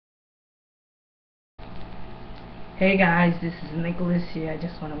Hey guys, this is Nicholas here. I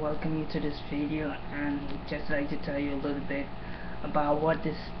just want to welcome you to this video and just like to tell you a little bit about what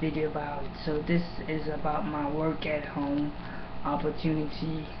this video about. So this is about my work at home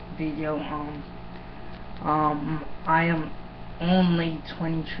opportunity video. I am only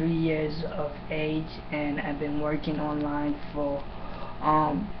 23 years of age and I've been working online for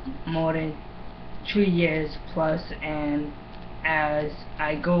more than 3 years plus, and as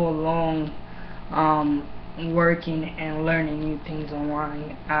I go along working and learning new things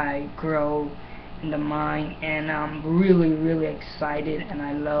online, I grow in the mind, and I'm really excited, and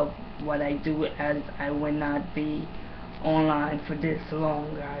I love what I do, as I would not be online for this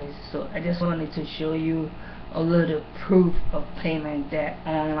long, guys. So I just wanted to show you a little proof of payment that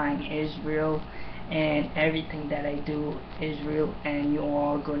online is real and everything that I do is real, and you're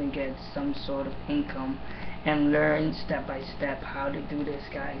all gonna get some sort of income and learn step by step how to do this,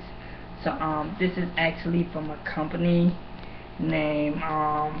 guys. So this is actually from a company name,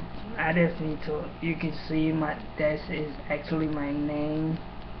 I just need to, you can see this is actually my name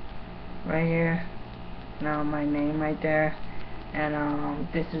right here. Now my name right there, and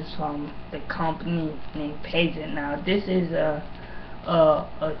this is from the company named Payzit. Now this is a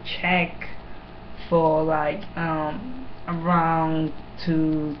check for like around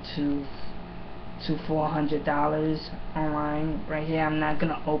to $400 online right here. I'm not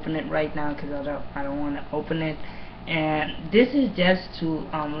gonna open it right now because I don't want to open it, and this is just to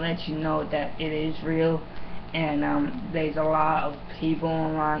let you know that it is real, and there's a lot of people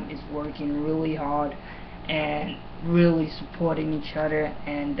online is working really hard and really supporting each other,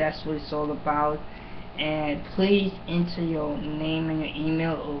 and that's what it's all about. And please enter your name and your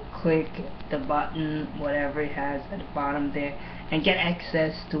email, or click the button whatever it has at the bottom there and get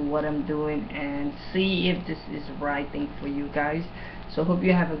access to what I'm doing and see if this is the right thing for you guys. So hope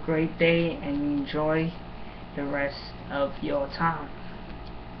you have a great day and you enjoy the rest of your time.